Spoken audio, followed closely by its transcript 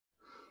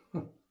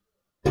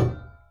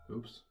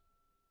Oops.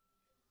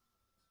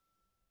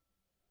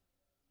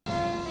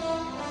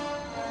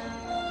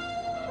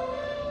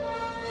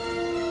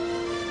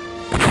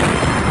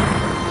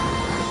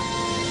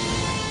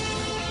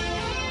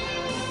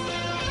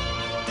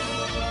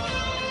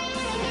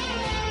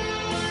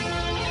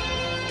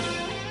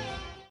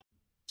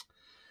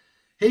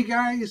 Hey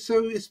guys,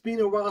 so it's been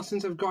a while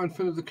since I've got in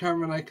front of the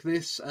camera like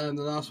this, and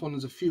the last one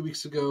was a few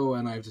weeks ago,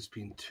 and I've just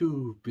been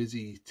too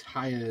busy,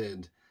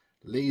 tired,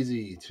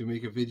 lazy to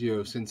make a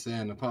video since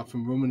then, apart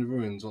from roaming the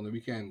ruins on the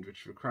weekend,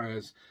 which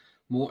requires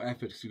more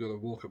effort because you've got to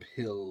walk up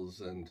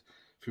hills and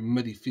through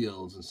muddy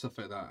fields and stuff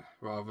like that,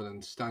 rather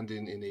than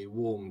standing in a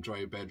warm,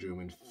 dry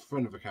bedroom in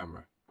front of a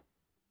camera.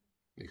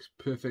 Makes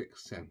perfect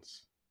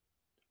sense.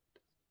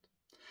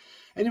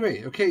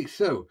 Anyway, okay,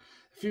 so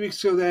a few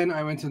weeks ago then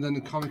I went to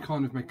London Comic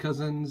Con with my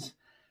cousins,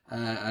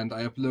 and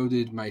I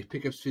uploaded my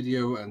pickups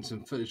video and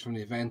some footage from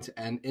the event,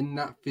 and in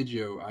that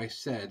video I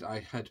said I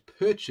had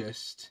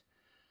purchased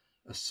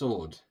a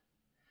sword,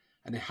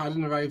 and it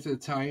hadn't arrived at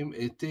the time.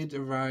 It did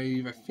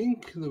arrive, I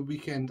think, the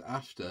weekend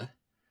after,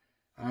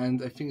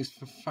 and I think it's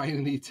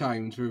finally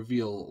time to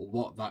reveal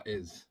what that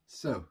is.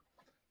 So,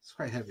 it's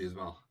quite heavy as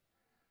well.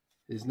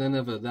 It's none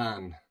other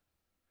than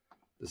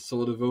the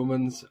Sword of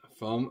Omens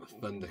from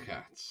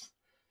Thundercats.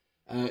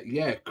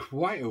 Yeah,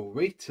 quite a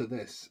weight to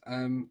this.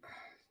 There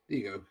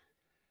you go.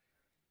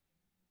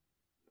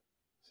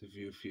 It's a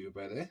view for you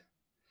about it.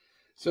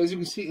 So as you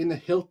can see in the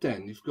hilt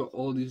then, you've got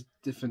all these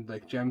different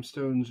like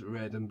gemstones,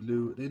 red and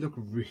blue. They look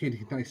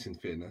really nice in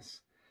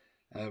fairness.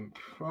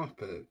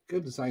 Proper,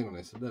 good design on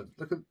this. I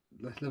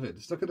love it.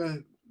 Just look at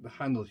the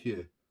handle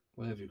here,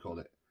 whatever you call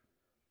it.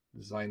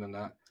 Design on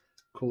that.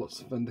 Of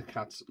course,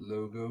 Thundercats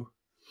logo.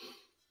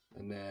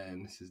 And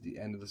then this is the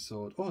end of the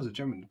sword. Oh, there's a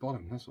gem at the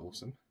bottom. That's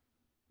awesome.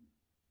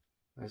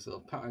 Nice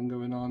little pattern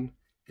going on.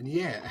 And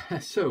yeah,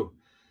 so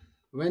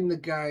when the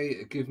guy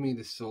gave me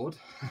the sword,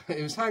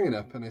 it was hanging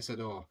up, and I said,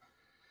 oh,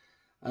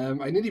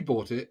 I nearly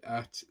bought it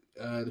at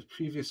the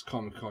previous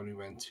Comic Con we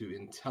went to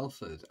in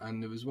Telford,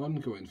 and there was one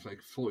going for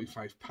like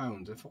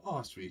 £45. I thought, oh,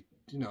 that's really,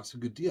 it's a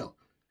good deal.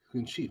 It's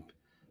going cheap.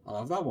 I'll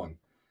have that one.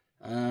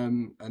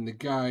 And the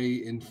guy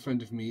in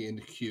front of me in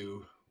the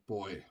queue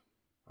bought it.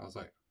 I was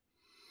like,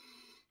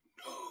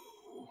 no.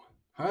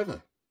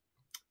 However,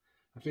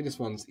 I think this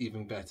one's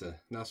even better,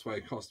 and that's why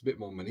it cost a bit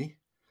more money.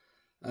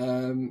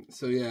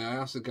 So yeah, I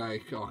asked the guy,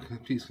 oh,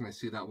 please can I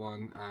see that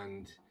one?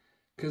 And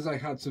because I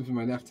had something in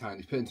my left hand,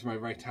 he put it into my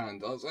right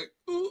hand. I was like,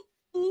 ooh,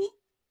 ooh.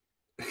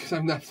 Because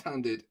I'm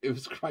left-handed, it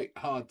was quite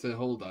hard to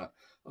hold that.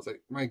 I was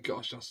like, my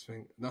gosh, there's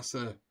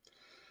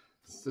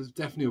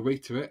definitely a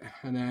weight to it.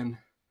 And then,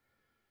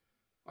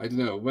 I don't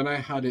know, when I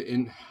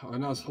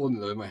was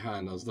holding it in my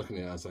hand, I was looking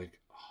at it, I was like,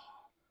 oh.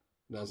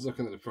 And I was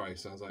looking at the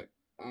price, and I was like,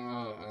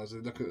 oh. And I was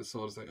looking at the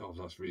sword, I was like, oh,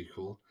 that's really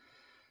cool.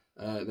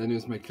 Then it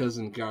was my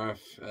cousin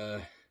Gareth.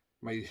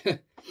 My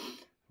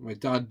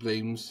dad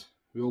blames,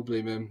 we all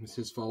blame him, it's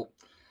his fault,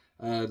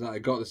 that I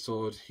got the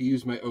sword. He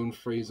used my own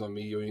phrase on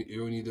me,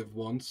 you only live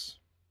once.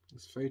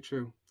 It's very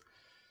true.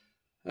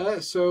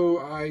 So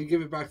I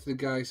give it back to the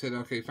guy, said,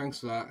 okay, thanks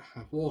for that.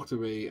 I walked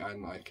away,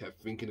 and I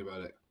kept thinking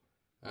about it.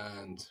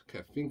 And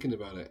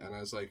I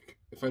was like,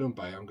 if I don't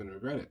buy it, I'm going to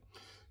regret it.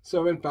 So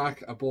I went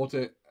back, I bought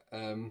it.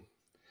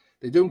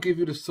 They don't give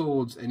you the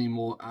swords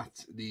anymore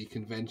at the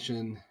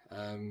convention,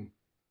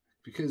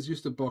 because you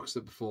used to box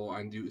it before,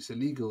 and it's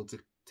illegal to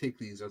take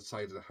these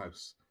outside of the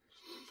house.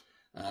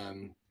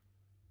 I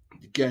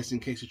guess in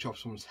case you chop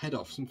someone's head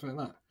off, something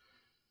like that.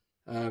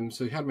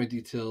 So he had my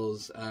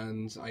details,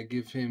 and I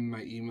give him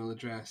my email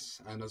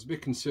address, and I was a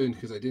bit concerned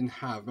because I didn't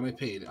have, when I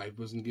paid, I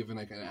wasn't given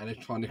like an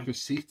electronic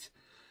receipt.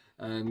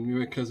 And me and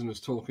my cousin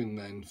was talking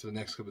then for the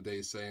next couple of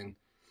days, saying,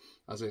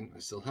 I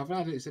still haven't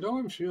had it. He said, oh,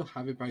 I'm sure you'll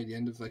have it by the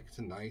end of like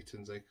tonight. And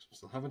I was like,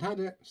 still haven't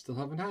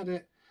had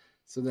it.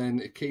 So then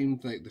it came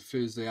like the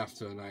Thursday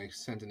after, and I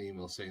sent an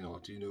email saying, oh,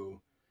 do you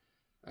know,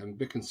 I'm a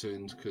bit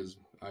concerned because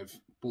I've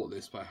bought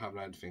this, but I haven't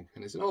had anything.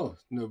 And they said, oh,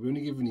 no, we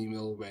only give an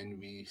email when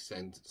we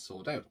send the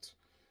sword out.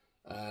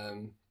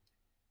 And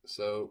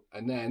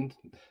then,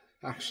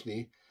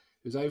 actually,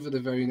 it was either the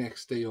very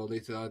next day or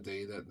later that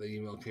day that the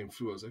email came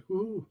through. I was like,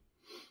 ooh.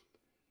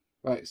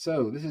 Right,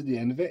 so this is the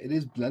end of it. It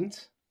is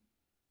blunt,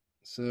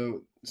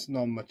 so it's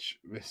not much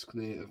risk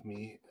there of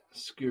me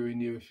skewering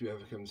you if you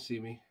ever come to see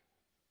me.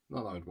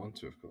 Not that I'd want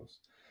to, of course.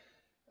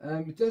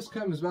 It does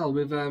come as well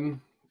with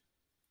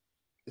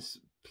this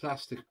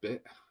plastic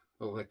bit,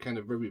 or a kind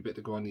of rubbery bit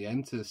to go on the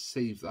end to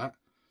save that.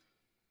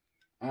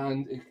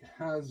 And it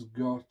has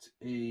got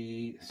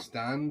a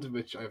stand,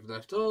 which I've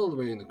left all the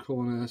way in the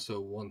corner,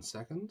 so 1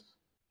 second.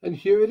 And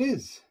here it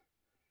is.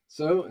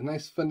 So, a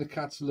nice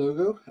Thundercats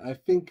logo. I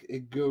think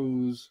it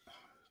goes,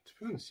 to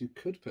be honest, you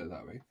could put it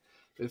that way.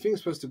 But I think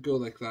it's supposed to go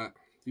like that.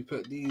 You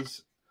put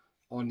these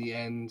on the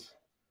end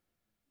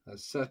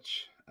as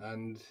such,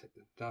 and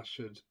that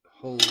should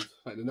hold,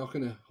 like they're not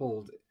going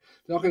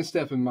to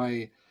step in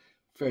my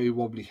very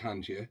wobbly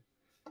hand here.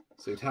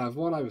 So you'd have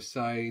one either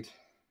side,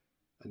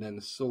 and then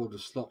the sword will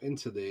slot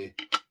into there,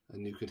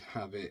 and you could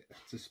have it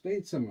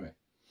displayed somewhere.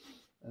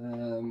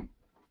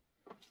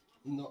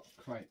 not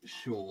quite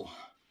sure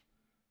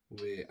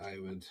where I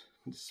would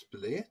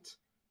display it.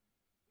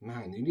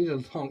 Man, you need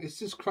a long, it's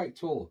just quite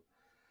tall.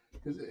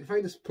 Because if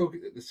I just poke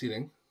it at the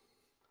ceiling,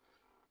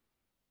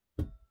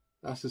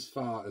 that's as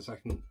far as I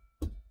can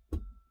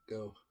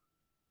go.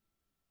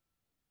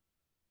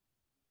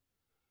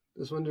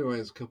 Just wondering why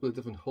there's a couple of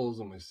different holes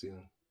on my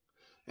ceiling.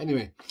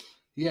 Anyway,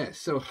 yeah,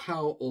 so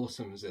how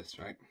awesome is this,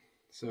 right?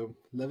 So,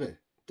 love it.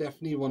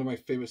 Definitely one of my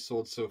favorite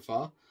swords so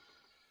far.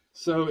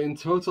 So, in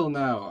total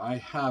now, I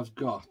have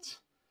got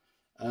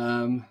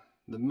the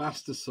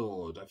Master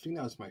Sword. I think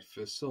that was my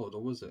first sword,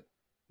 or was it?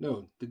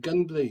 No, the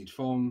Gunblade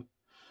from...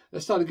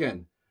 Let's start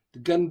again. The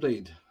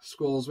Gunblade,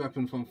 Squall's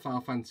weapon from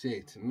Final Fantasy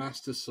VIII.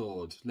 Master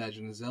Sword,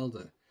 Legend of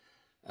Zelda.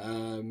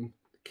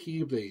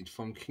 Keyblade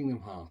from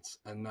Kingdom Hearts.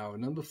 And now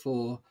number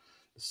 4,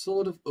 the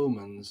Sword of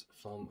Omens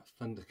from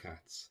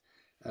Thundercats.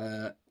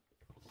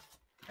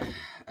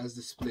 As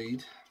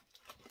displayed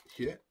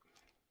here.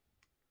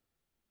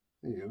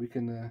 There you go, we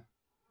can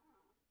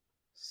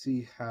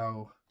see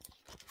how...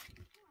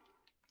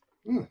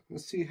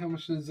 let's see how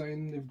much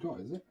design they've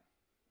got, is it?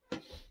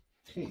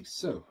 Okay,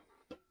 so...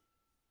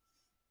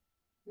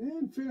 yeah,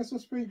 in fairness,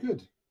 that's pretty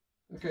good.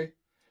 Okay,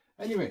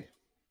 anyway.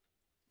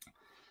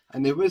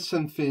 And there was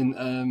something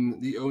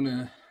the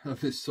owner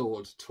of this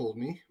sword told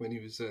me when he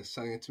was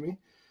selling it to me.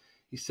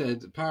 He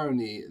said,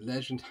 apparently,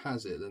 legend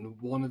has it that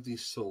one of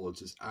these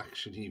swords is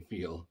actually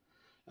real.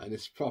 And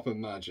it's proper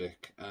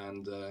magic.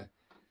 And,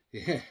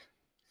 yeah,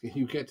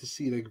 you get to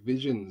see, like,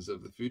 visions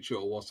of the future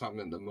or what's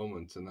happening at the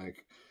moment. And,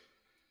 like,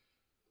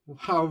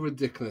 how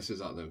ridiculous is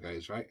that, though,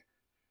 guys, right?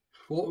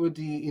 What would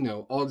the, you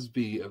know, odds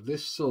be of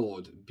this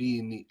sword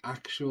being the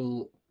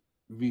actual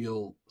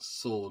real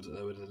sword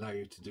that would allow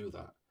you to do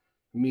that?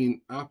 I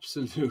mean,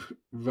 absolute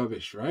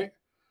rubbish, right?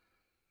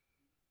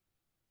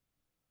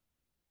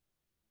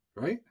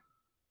 Right?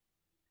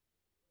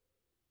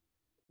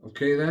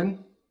 Okay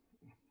then,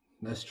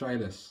 let's try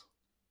this.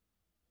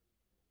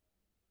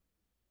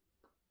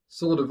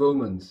 Sword of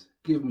Omens,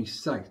 give me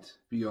sight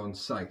beyond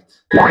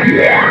sight.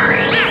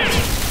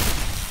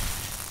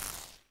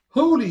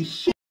 Holy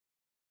shit!